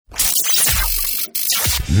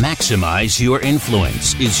Maximize Your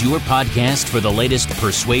Influence is your podcast for the latest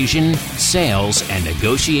persuasion, sales, and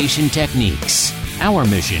negotiation techniques. Our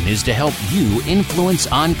mission is to help you influence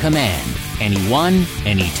on command, anyone,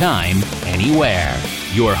 anytime, anywhere.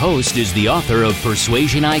 Your host is the author of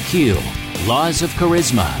Persuasion IQ, Laws of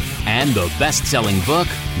Charisma, and the best-selling book,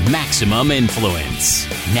 Maximum Influence.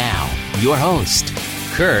 Now, your host,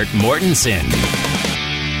 Kurt Mortensen.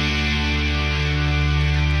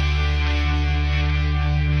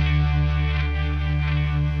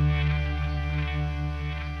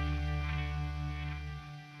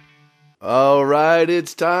 All right,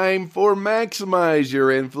 it's time for Maximize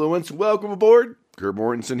Your Influence. Welcome aboard. Kurt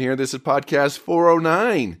Mortensen here. This is podcast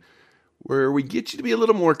 409, where we get you to be a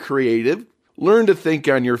little more creative, learn to think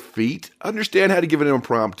on your feet, understand how to give an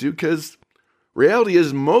impromptu, because reality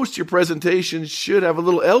is most of your presentations should have a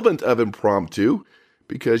little element of impromptu,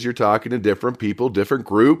 because you're talking to different people, different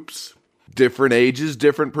groups, different ages,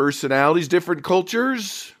 different personalities, different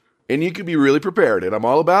cultures, and you can be really prepared, and I'm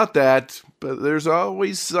all about that. But there's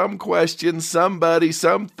always some question, somebody,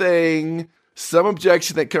 something, some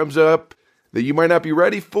objection that comes up that you might not be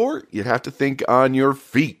ready for. You have to think on your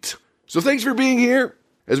feet. So thanks for being here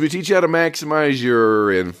as we teach you how to maximize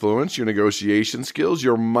your influence, your negotiation skills,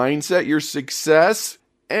 your mindset, your success,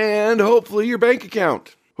 and hopefully your bank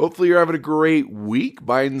account. Hopefully you're having a great week.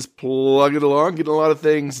 Biden's plugging along, getting a lot of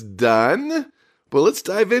things done. But let's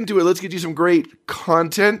dive into it. Let's get you some great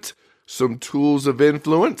content, some tools of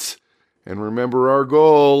influence. And remember, our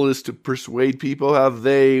goal is to persuade people how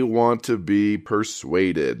they want to be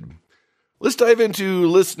persuaded. Let's dive into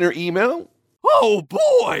listener email. Oh,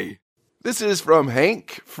 boy! This is from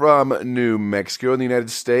Hank from New Mexico in the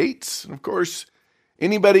United States. And of course,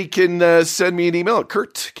 anybody can send me an email at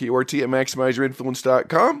Kurt, K-U-R-T, at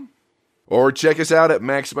MaximizeYourInfluence.com. Or check us out at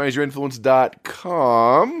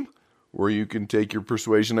MaximizeYourInfluence.com, where you can take your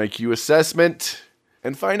Persuasion IQ assessment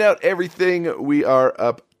and find out everything we are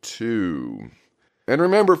up to. And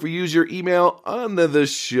remember, if we use your email on the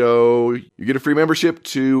show, you get a free membership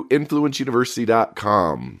to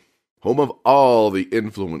InfluenceUniversity.com, home of all the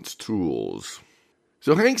influence tools.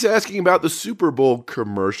 So Hank's asking about the Super Bowl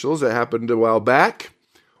commercials that happened a while back.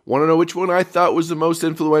 Want to know which one I thought was the most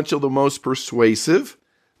influential, the most persuasive?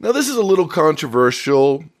 Now, this is a little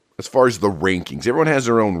controversial as far as the rankings. Everyone has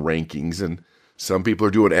their own rankings, and some people are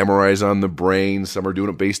doing MRIs on the brain, some are doing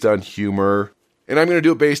it based on humor. And I'm going to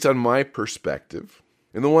do it based on my perspective.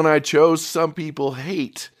 And the one I chose, some people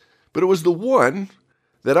hate. But it was the one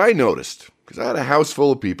that I noticed. Because I had a house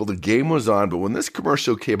full of people. The game was on. But when this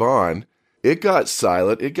commercial came on, it got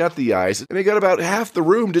silent. It got the eyes. And it got about half the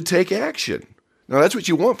room to take action. Now, that's what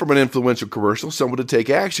you want from an influential commercial. Someone to take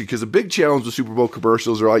action. Because the big challenge with Super Bowl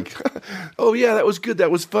commercials are like, oh, yeah, that was good.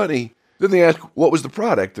 That was funny. Then they ask, what was the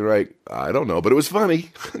product? They're like, I don't know, but it was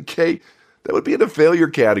funny. Okay. That would be in the failure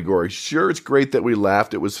category. Sure, it's great that we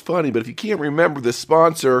laughed. It was funny. But if you can't remember the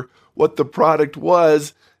sponsor, what the product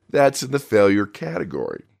was, that's in the failure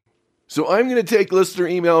category. So I'm going to take listener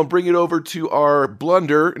email and bring it over to our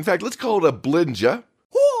blunder. In fact, let's call it a blinja.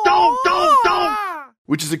 Don't!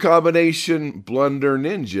 Which is a combination blunder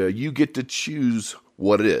ninja. You get to choose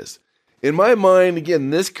what it is. In my mind, again,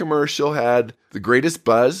 this commercial had the greatest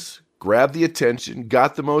buzz, grabbed the attention,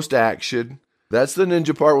 got the most action. That's the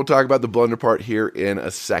ninja part. We'll talk about the blunder part here in a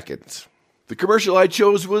second. The commercial I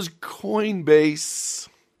chose was Coinbase.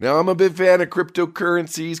 Now, I'm a big fan of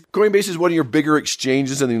cryptocurrencies. Coinbase is one of your bigger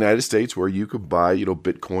exchanges in the United States where you could buy,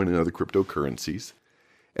 Bitcoin and other cryptocurrencies.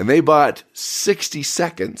 And they bought 60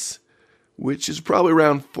 seconds, which is probably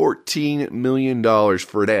around $14 million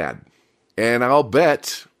for an ad. And I'll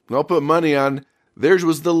put money on theirs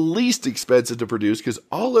was the least expensive to produce because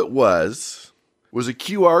all it was a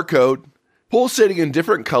QR code pulsating in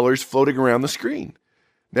different colors floating around the screen.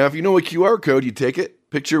 Now, if you know a QR code, you take it,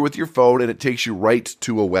 picture with your phone, and it takes you right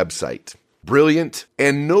to a website. Brilliant.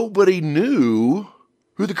 And nobody knew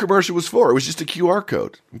who the commercial was for. It was just a QR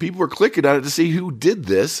code. And people were clicking on it to see who did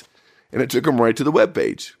this, and it took them right to the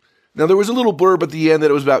webpage. Now, there was a little blurb at the end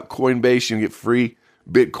that it was about Coinbase. You get free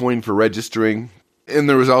Bitcoin for registering, and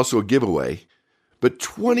there was also a giveaway. But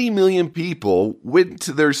 20 million people went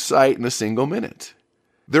to their site in a single minute.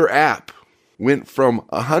 Their app went from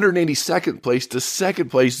 182nd place to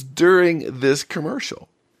second place during this commercial.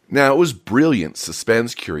 Now, it was brilliant.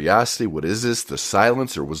 Suspense, curiosity, what is this? The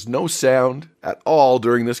silence, there was no sound at all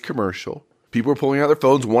during this commercial. People were pulling out their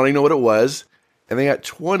phones, wanting to know what it was, and they got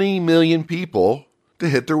 20 million people to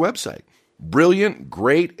hit their website. Brilliant,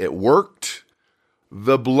 great, it worked.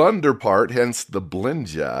 The blunder part, hence the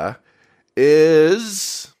blinja,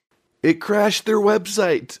 is it crashed their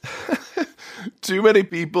website. Too many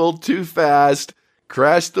people, too fast,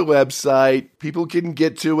 crashed the website. People couldn't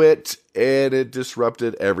get to it, and it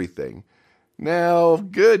disrupted everything. Now,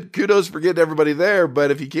 good. Kudos for getting everybody there, but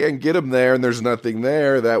if you can't get them there and there's nothing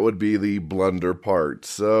there, that would be the blunder part.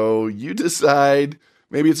 So you decide.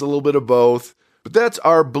 Maybe it's a little bit of both. But that's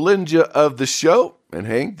our Belinja of the show. And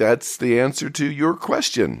Hank, that's the answer to your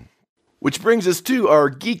question. Which brings us to our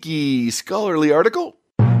geeky scholarly article.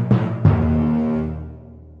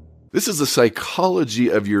 This is the psychology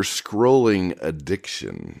of your scrolling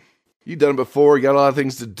addiction. You've done it before, you got a lot of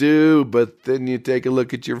things to do, but then you take a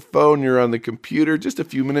look at your phone, you're on the computer, just a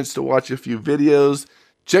few minutes to watch a few videos,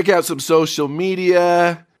 check out some social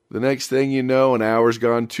media. The next thing you know, an hour's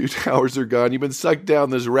gone, 2 hours are gone. You've been sucked down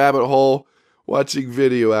this rabbit hole, watching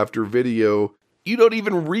video after video. You don't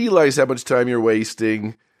even realize how much time you're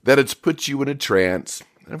wasting, that it's put you in a trance.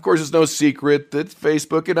 And of course, it's no secret that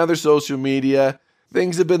Facebook and other social media,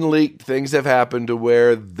 things have been leaked, things have happened to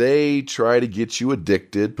where they try to get you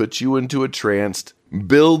addicted, put you into a trance,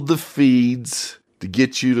 build the feeds to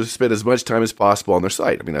get you to spend as much time as possible on their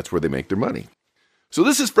site. I mean, that's where they make their money. So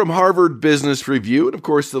this is from Harvard Business Review, and of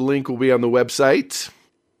course the link will be on the website.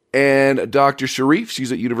 And Dr. Sharif,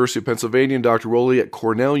 she's at University of Pennsylvania, and Dr. Rowley at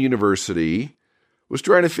Cornell University was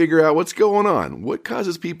trying to figure out what's going on. What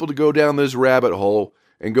causes people to go down this rabbit hole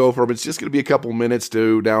and go from it's just going to be a couple minutes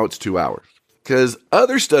to now it's 2 hours? Because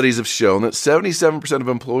other studies have shown that 77% of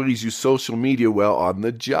employees use social media well on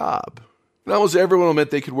the job. And almost everyone will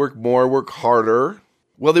admit they could work more, work harder.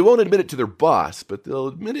 Well, they won't admit it to their boss, but they'll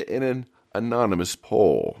admit it in an anonymous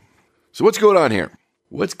poll. So what's going on here?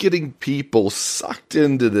 What's getting people sucked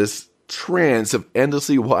into this trance of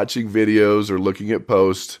endlessly watching videos or looking at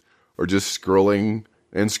posts or just scrolling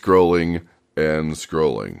and scrolling and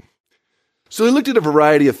scrolling? So they looked at a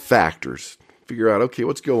variety of factors to figure out, okay,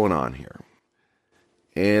 what's going on here?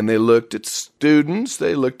 And they looked at students,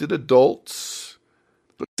 they looked at adults,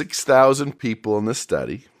 6,000 people in the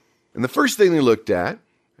study. And the first thing they looked at,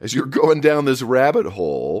 as you're going down this rabbit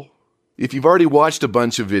hole, if you've already watched a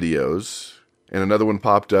bunch of videos and another one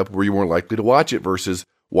popped up where you weren't likely to watch it versus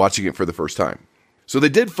watching it for the first time. So they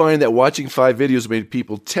did find that watching 5 videos made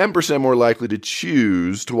people 10% more likely to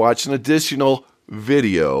choose to watch an additional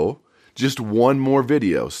video, just one more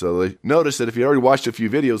video. So they noticed that if you already watched a few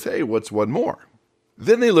videos, hey, what's one more?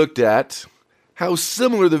 Then they looked at how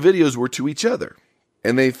similar the videos were to each other.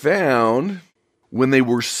 And they found when they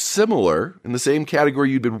were similar in the same category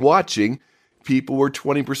you'd been watching, people were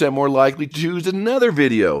 20% more likely to choose another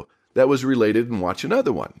video that was related and watch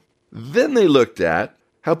another one. Then they looked at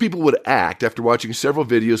how people would act after watching several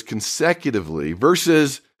videos consecutively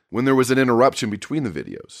versus when there was an interruption between the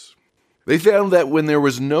videos. They found that when there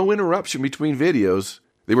was no interruption between videos,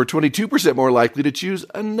 they were 22% more likely to choose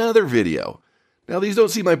another video. Now, these don't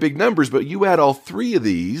seem like big numbers, but you add all 3 of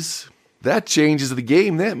these, that changes the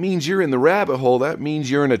game. That means you're in the rabbit hole. That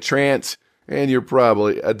means you're in a trance, and you're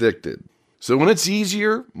probably addicted. So when it's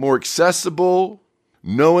easier, more accessible,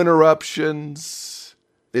 no interruptions,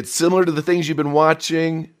 it's similar to the things you've been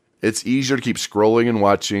watching, it's easier to keep scrolling and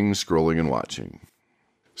watching, scrolling and watching.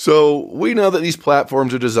 So we know that these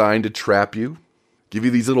platforms are designed to trap you, give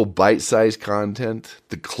you these little bite-sized content,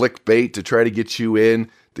 the clickbait to try to get you in,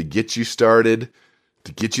 to get you started,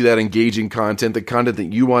 to get you that engaging content, the content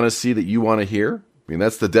that you want to see, that you want to hear. I mean,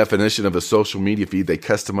 that's the definition of a social media feed. They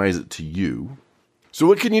customize it to you. So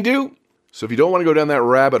what can you do? So if you don't want to go down that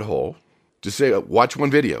rabbit hole, just say, watch one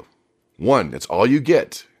video. One, that's all you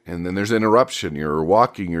get. And then there's an interruption. You're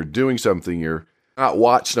walking, you're doing something, you're not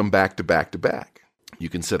watching them back to back to back. You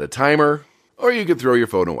can set a timer, or you can throw your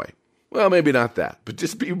phone away. Well, maybe not that, but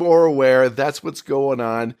just be more aware that's what's going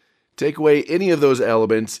on. Take away any of those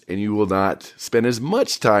elements, and you will not spend as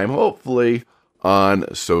much time, hopefully,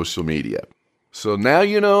 on social media. So now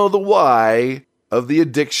you know the why of the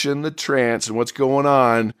addiction, the trance, and what's going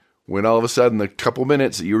on when all of a sudden the couple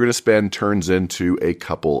minutes that you're going to spend turns into a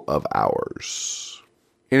couple of hours.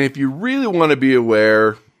 And if you really want to be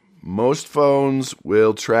aware, most phones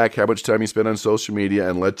will track how much time you spend on social media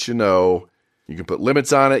and let you know. You can put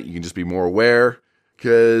limits on it. You can just be more aware,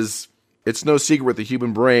 because it's no secret with the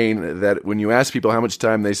human brain that when you ask people how much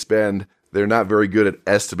time they spend, they're not very good at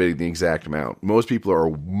estimating the exact amount. Most people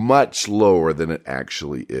are much lower than it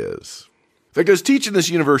actually is. In fact, I was teaching this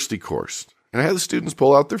university course, and I had the students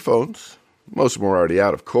pull out their phones. Most of them were already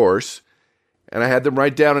out, of course. And I had them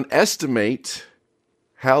write down and estimate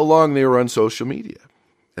how long they were on social media.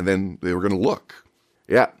 And then they were going to look.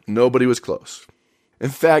 Yeah, nobody was close. In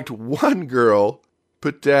fact, one girl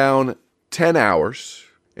put down 10 hours,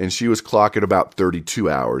 and she was clocking about 32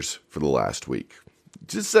 hours for the last week.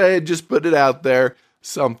 Just put it out there,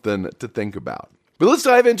 something to think about. But let's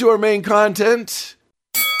dive into our main content.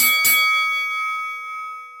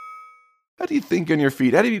 How do you think on your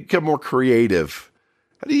feet? How do you become more creative?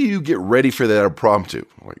 How do you get ready for that impromptu?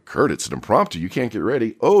 Like, Kurt, it's an impromptu. You can't get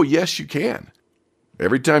ready. Oh, yes, you can.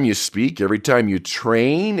 Every time you speak, every time you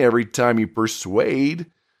train, every time you persuade,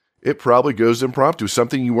 it probably goes impromptu,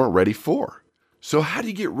 something you weren't ready for. So how do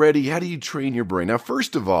you get ready? How do you train your brain? Now,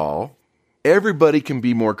 first of all, everybody can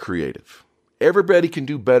be more creative. Everybody can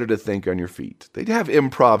do better to think on your feet. They have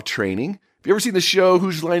improv training. Have you ever seen the show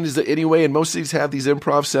Whose Line Is It Anyway? And most of these have these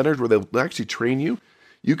improv centers where they'll actually train you.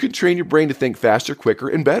 You can train your brain to think faster, quicker,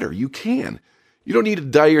 and better. You can. You don't need to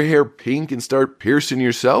dye your hair pink and start piercing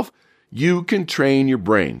yourself. You can train your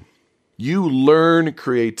brain. You learn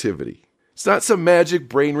creativity. It's not some magic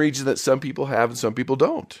brain region that some people have and some people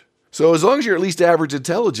don't. So as long as you're at least average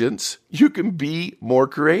intelligence, you can be more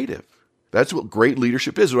creative. That's what great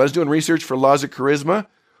leadership is. When I was doing research for Laws of Charisma,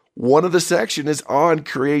 one of the sections is on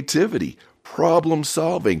creativity, problem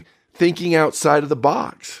solving, thinking outside of the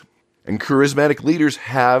box. And charismatic leaders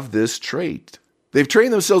have this trait. They've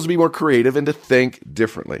trained themselves to be more creative and to think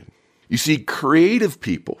differently. You see, creative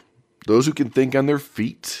people, those who can think on their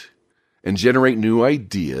feet and generate new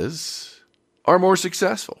ideas, are more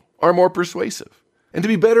successful, are more persuasive. And to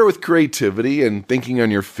be better with creativity and thinking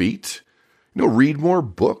on your feet, read more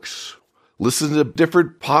books, listen to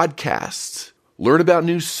different podcasts, learn about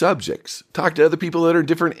new subjects, talk to other people that are in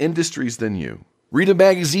different industries than you. Read a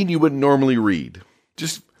magazine you wouldn't normally read.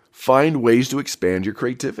 Just find ways to expand your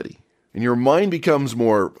creativity. And your mind becomes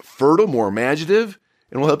more fertile, more imaginative,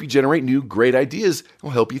 and will help you generate new great ideas and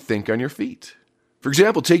will help you think on your feet. For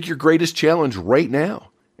example, take your greatest challenge right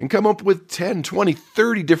now and come up with 10, 20,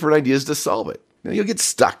 30 different ideas to solve it. Now, you'll get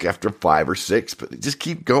stuck after 5 or 6, but just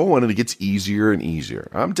keep going and it gets easier and easier.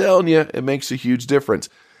 I'm telling you, it makes a huge difference.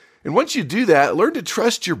 And once you do that, learn to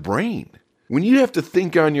trust your brain. When you have to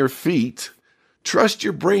think on your feet, trust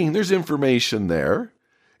your brain. There's information there.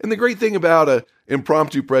 And the great thing about an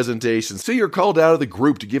impromptu presentation, say you're called out of the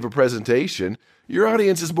group to give a presentation, your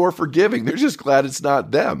audience is more forgiving. They're just glad it's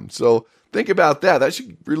not them. So think about that. That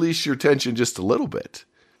should release your tension just a little bit.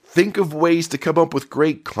 Think of ways to come up with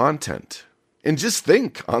great content. And just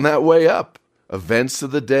think on that way up. Events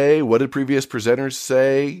of the day. What did previous presenters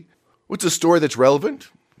say? What's a story that's relevant?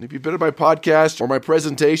 If you've been at my podcast or my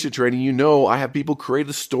presentation training, you know I have people create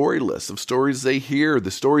a story list of stories they hear, the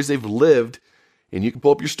stories they've lived, and you can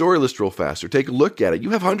pull up your story list real fast or take a look at it. You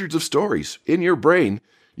have hundreds of stories in your brain.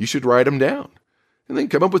 You should write them down. And then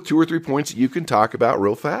come up with 2 or 3 points that you can talk about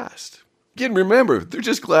real fast. Again, remember, they're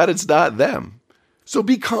just glad it's not them. So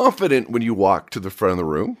be confident when you walk to the front of the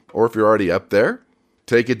room, or if you're already up there.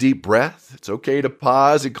 Take a deep breath. It's okay to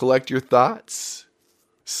pause and collect your thoughts.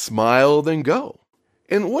 Smile, then go.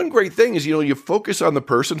 And one great thing is, you focus on the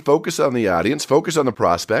person, focus on the audience, focus on the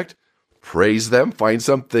prospect, praise them, find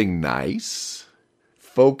something nice,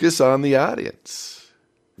 focus on the audience.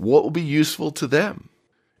 What will be useful to them?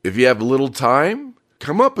 If you have a little time,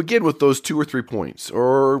 come up again with those 2 or 3 points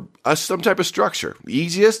or some type of structure. The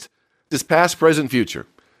easiest is past, present, future.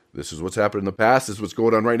 This is what's happened in the past. This is what's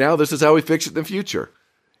going on right now. This is how we fix it in the future.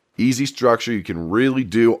 Easy structure you can really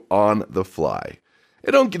do on the fly.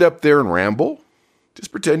 And don't get up there and ramble.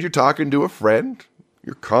 Just pretend you're talking to a friend.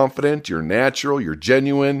 You're confident, you're natural, you're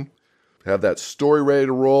genuine. Have that story ready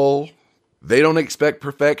to roll. They don't expect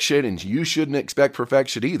perfection, and you shouldn't expect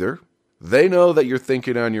perfection either. They know that you're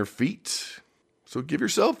thinking on your feet. So give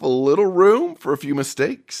yourself a little room for a few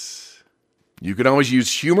mistakes. You can always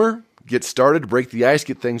use humor. Get started, break the ice,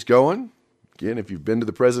 get things going. Again, if you've been to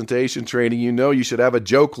the presentation training, you know you should have a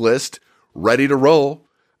joke list ready to roll.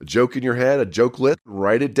 A joke in your head, a joke list,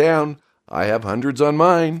 write it down. I have hundreds on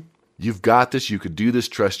mine. You've got this. You could do this.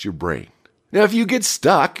 Trust your brain. Now, if you get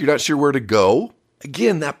stuck, you're not sure where to go,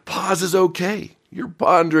 again, that pause is okay. You're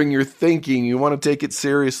pondering, you're thinking, you want to take it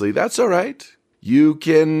seriously. That's all right. You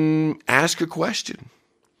can ask a question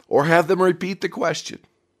or have them repeat the question.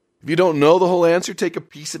 If you don't know the whole answer, take a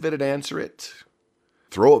piece of it and answer it.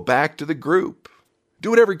 Throw it back to the group.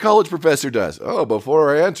 Do what every college professor does. Oh,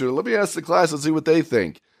 before I answer, let me ask the class and see what they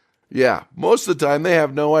think. Yeah, most of the time they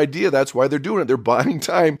have no idea. That's why they're doing it. They're buying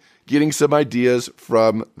time, getting some ideas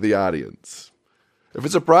from the audience. If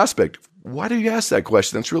it's a prospect, why do you ask that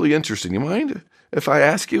question? That's really interesting. You mind if I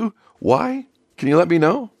ask you why? Can you let me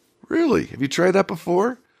know? Really? Have you tried that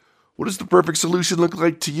before? What does the perfect solution look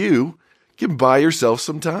like to you? You can buy yourself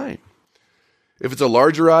some time. If it's a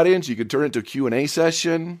larger audience, you can turn it into a Q&A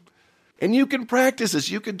session. And you can practice this.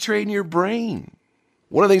 You can train your brain.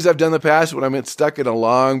 One of the things I've done in the past when I'm stuck in a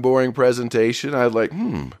long, boring presentation, I'm like,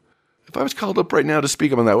 if I was called up right now to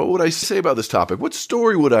speak on that, what would I say about this topic? What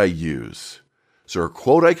story would I use? Is there a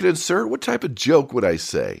quote I could insert? What type of joke would I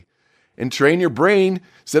say? and train your brain.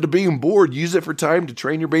 Instead of being bored, use it for time to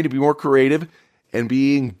train your brain to be more creative and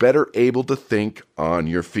being better able to think on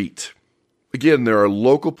your feet. Again, there are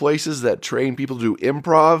local places that train people to do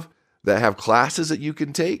improv, that have classes that you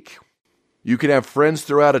can take. You can have friends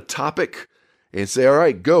throw out a topic and say, all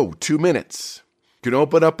right, go, 2 minutes. You can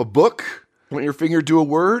open up a book, point your finger to a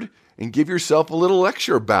word, and give yourself a little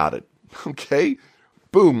lecture about it. Okay?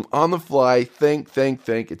 Boom, on the fly, think.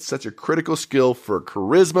 It's such a critical skill for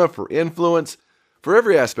charisma, for influence, for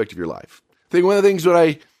every aspect of your life. I think one of the things that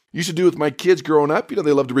I used to do with my kids growing up,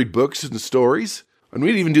 they love to read books and stories. And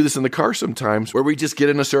we'd even do this in the car sometimes, where we just get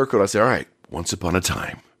in a circle and I say, all right, once upon a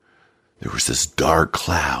time, there was this dark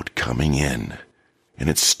cloud coming in, and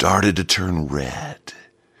it started to turn red.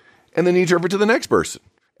 And then you turn it to the next person,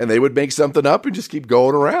 and they would make something up and just keep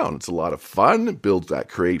going around. It's a lot of fun. It builds that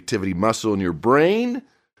creativity muscle in your brain,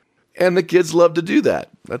 and the kids love to do that.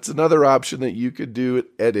 That's another option that you could do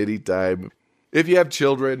at any time. If you have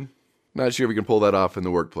children, not sure if you can pull that off in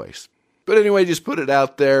the workplace. But anyway, just put it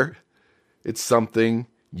out there. It's something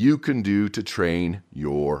you can do to train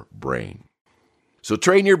your brain. So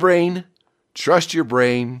train your brain, trust your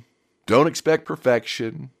brain, don't expect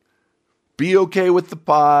perfection, be okay with the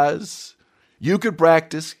pause. You could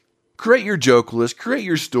practice, create your joke list, create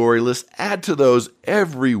your story list, add to those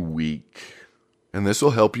every week. And this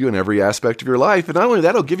will help you in every aspect of your life. And not only that,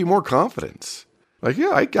 it'll give you more confidence. Like,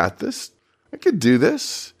 yeah, I got this. I can do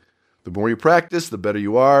this. The more you practice, the better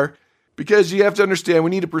you are. Because you have to understand,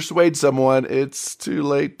 when you need to persuade someone, it's too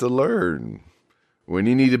late to learn. When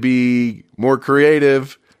you need to be more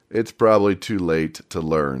creative, it's probably too late to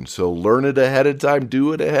learn. So learn it ahead of time,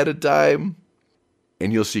 do it ahead of time,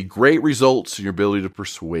 and you'll see great results in your ability to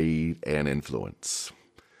persuade and influence.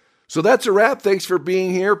 So that's a wrap. Thanks for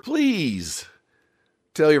being here. Please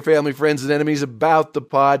tell your family, friends, and enemies about the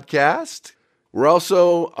podcast. We're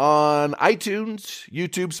also on iTunes,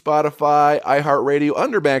 YouTube, Spotify, iHeartRadio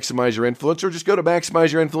under Maximize Your Influence, or just go to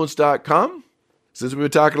MaximizeYourInfluence.com. Since we've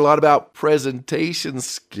been talking a lot about presentation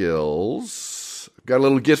skills, I've got a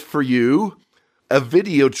little gift for you, a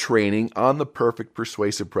video training on the perfect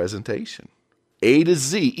persuasive presentation. A to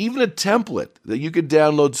Z, even a template that you could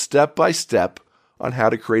download step by step on how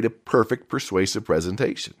to create a perfect persuasive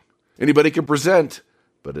presentation. Anybody can present,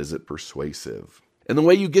 but is it persuasive? And the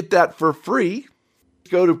way you get that for free,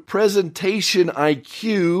 go to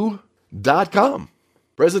PresentationIQ.com.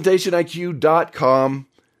 PresentationIQ.com.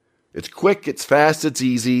 It's quick, it's fast, it's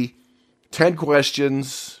easy. 10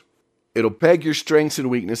 questions. It'll peg your strengths and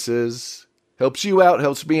weaknesses. Helps you out,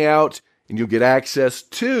 helps me out, and you'll get access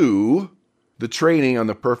to the training on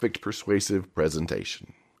the perfect persuasive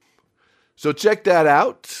presentation. So check that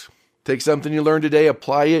out. Take something you learned today,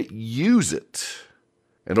 apply it, use it.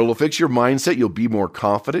 And it'll fix your mindset. You'll be more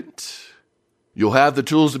confident. You'll have the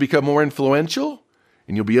tools to become more influential.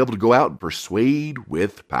 And you'll be able to go out and persuade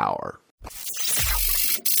with power.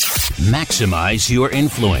 Maximize Your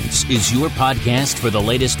Influence is your podcast for the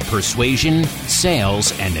latest persuasion,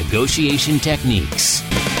 sales, and negotiation techniques.